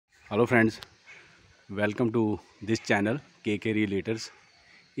Hello friends, welcome to this channel के realtors.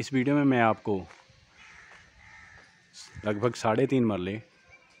 इस video में मैं आपको लगभग 3.5 मरले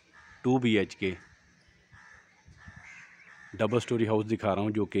 2 BHK डबल स्टोरी हाउस दिखा रहा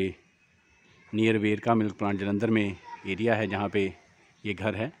हूं, जो कि near Verka milk plant Jalandhar में एरिया है, जहां पे ये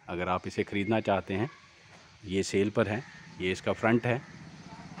घर है। अगर आप इसे ख़रीदना चाहते हैं, ये सेल पर है। ये इसका फ्रंट है,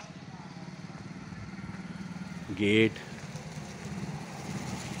 गेट,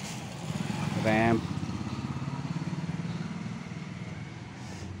 रैंप,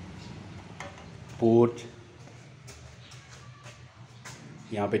 पोर्च,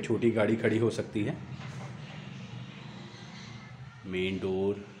 यहाँ पे छोटी गाड़ी खड़ी हो सकती है, मेन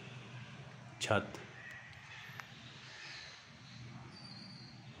डोर, छत,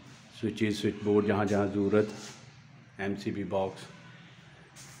 स्विच बोर्ड जहाँ जहाँ ज़रूरत, MCB बॉक्स,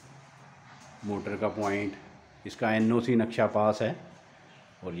 मोटर का पॉइंट, इसका NOC नक्शा पास है।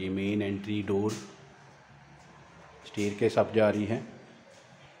 और ये main entry door, staircase up जा रही है।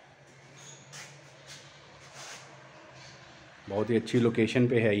 बहुत ही अच्छी लोकेशन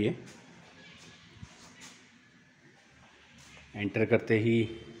पे है ये। एंटर करते ही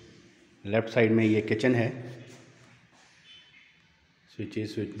लेफ़्ट साइड में ये किचन है।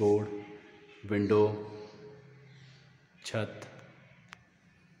 स्विच बोर्ड, विंडो, छत,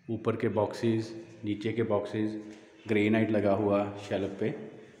 ऊपर के बॉक्सेस, नीचे के बॉक्सेस, ग्रेनाइट लगा हुआ शेल्फ पे।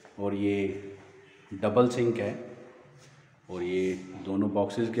 और ये डबल सिंक है, और ये दोनों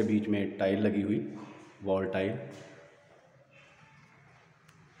बॉक्सेस के बीच में टाइल लगी हुई, वॉल टाइल।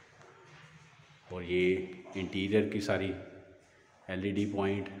 और ये इंटीरियर की सारी LED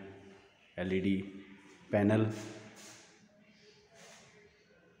point, LED panel,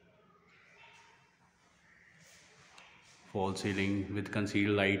 fall ceiling with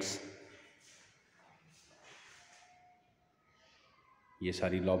concealed lights. ये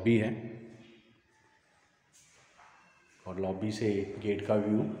सारी लॉबी है, और लॉबी से गेट का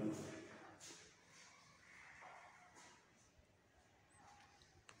व्यू।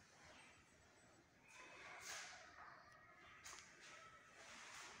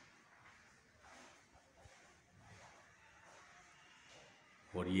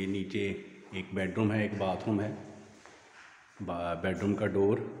 और ये नीचे एक बेडरूम है, एक बाथरूम है। बेडरूम का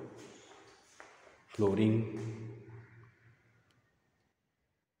डोर, फ्लोरिंग,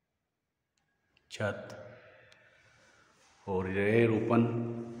 छत, और रेयर ओपन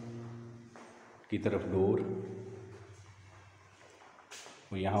की तरफ डोर।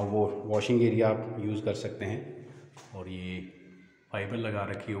 और यहाँ वो वॉशिंग एरिया आप यूज़ कर सकते हैं। और ये फाइबर लगा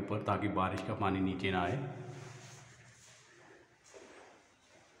रखी है ऊपर, ताकि बारिश का पानी नीचे ना आए।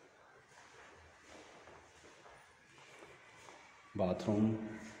 बाथरूम,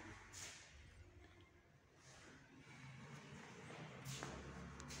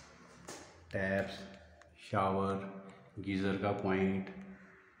 टैप्स, शावर, गीज़र का point,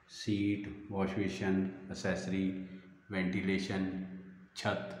 seat, wash basin, accessory, ventilation,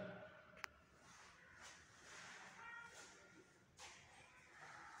 छत।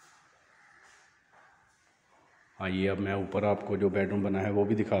 आइए अब मैं ऊपर आपको जो बेडरूम बना है वो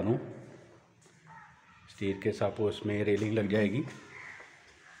भी दिखा दूँ। स्टेयरकेस आपको उसमें रेलिंग लग जाएगी।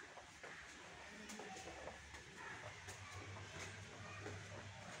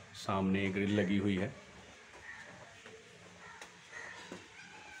 सामने ग्रिल लगी हुई है।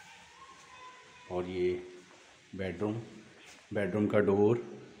 और ये बेडरूम का डोर,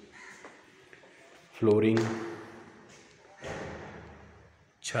 फ्लोरिंग,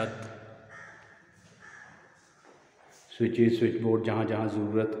 छत, स्विच बोर्ड जहाँ जहाँ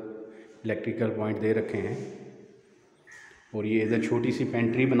ज़रूरत, इलेक्ट्रिकल पॉइंट दे रखे हैं। और ये इधर छोटी सी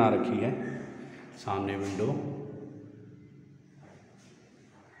पेंट्री बना रखी है, सामने विंडो,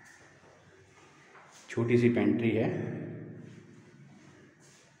 छोटी सी पेंट्री है।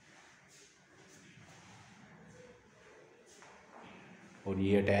 और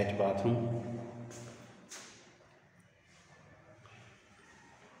ये attach bathroom,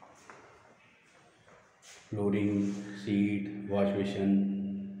 flooring, seat, wash basin,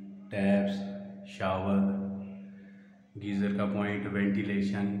 taps, shower, geyser का पॉइंट,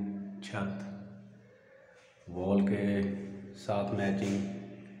 वेंटिलेशन, छत, वॉल के साथ matching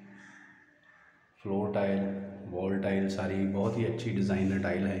floor tile, wall tile, सारी बहुत ही अच्छी डिज़ाइनर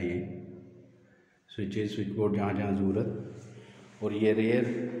टाइल है ये। स्विच बोर्ड जहाँ जहाँ ज़रूरत। और ये रेयर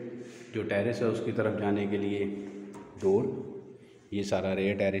जो टेरेस है उसकी तरफ जाने के लिए डोर, ये सारा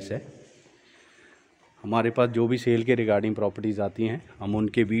रेयर टेरेस है। हमारे पास जो भी सेल के रिगार्डिंग प्रॉपर्टीज़ आती हैं, हम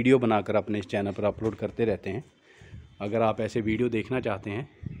उनके वीडियो बनाकर अपने इस चैनल पर अपलोड करते रहते हैं। अगर आप ऐसे वीडियो देखना चाहते हैं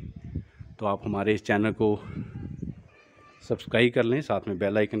तो आप हमारे इस चैनल को सब्सक्राइब कर लें, साथ में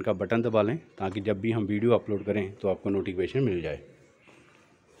बेल आइकन का बटन दबा लें ताकि जब भी हम वीडियो अपलोड करें तो आपको नोटिफिकेशन मिल जाए।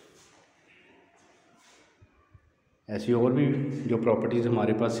 ऐसी और भी जो प्रॉपर्टीज़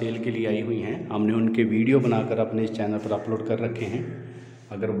हमारे पास सेल के लिए आई हुई हैं, हमने उनके वीडियो बनाकर अपने इस चैनल पर अपलोड कर रखे हैं।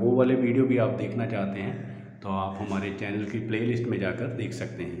 अगर वो वाले वीडियो भी आप देखना चाहते हैं तो आप हमारे चैनल की प्लेलिस्ट में जाकर देख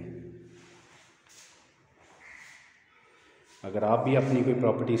सकते हैं। अगर आप भी अपनी कोई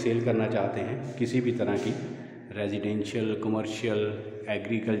प्रॉपर्टी सेल करना चाहते हैं, किसी भी तरह की, रेजिडेंशियल, कमर्शियल,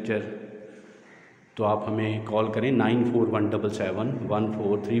 एग्रीकल्चर, तो आप हमें कॉल करें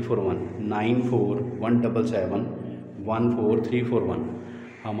 9417714341 9417714341।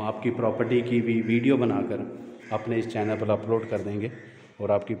 हम आपकी प्रॉपर्टी की भी वीडियो बनाकर अपने इस चैनल पर अपलोड कर देंगे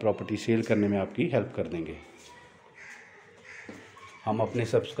और आपकी प्रॉपर्टी सेल करने में आपकी हेल्प कर देंगे। हम अपने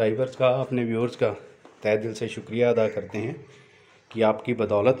सब्सक्राइबर्स का, अपने व्यूअर्स का तहे दिल से शुक्रिया अदा करते हैं कि आपकी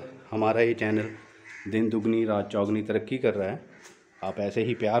बदौलत हमारा ये चैनल दिन दुगनी रात चौगनी तरक्की कर रहा है। आप ऐसे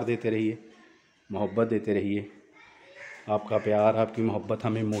ही प्यार देते रहिए, मोहब्बत देते रहिए। आपका प्यार, आपकी मोहब्बत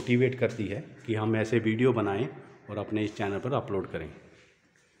हमें मोटिवेट करती है कि हम ऐसे वीडियो बनाएं और अपने इस चैनल पर अपलोड करें।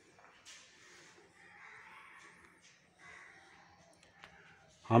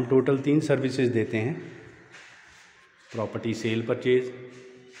 हम टोटल 3 सर्विसेज देते हैं: property cell purchase,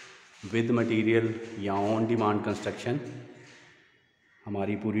 with material या ऑन डिमांड कंस्ट्रक्शन।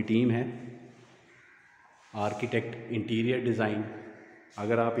 हमारी पूरी टीम है, आर्किटेक्ट, इंटीरियर डिज़ाइन।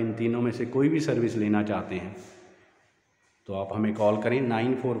 अगर आप इन तीनों में से कोई भी सर्विस लेना चाहते हैं तो आप हमें कॉल करें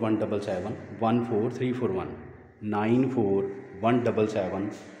 9417714341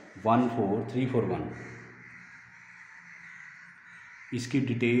 9417714341। इसकी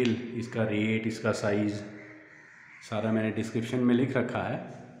डिटेल, इसका रेट, इसका साइज़ सारा मैंने डिस्क्रिप्शन में लिख रखा है।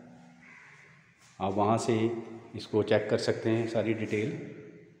 आप वहाँ से इसको चेक कर सकते हैं, सारी डिटेल।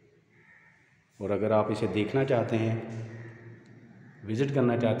 और अगर आप इसे देखना चाहते हैं, विज़िट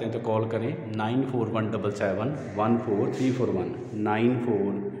करना चाहते हैं, तो कॉल करें 9417714341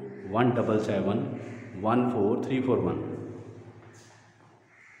 9417714341।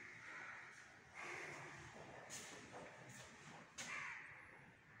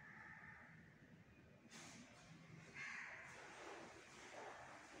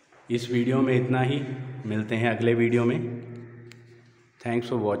 इस वीडियो में इतना ही। मिलते हैं अगले वीडियो में। Thanks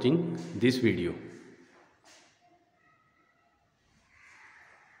for watching this video.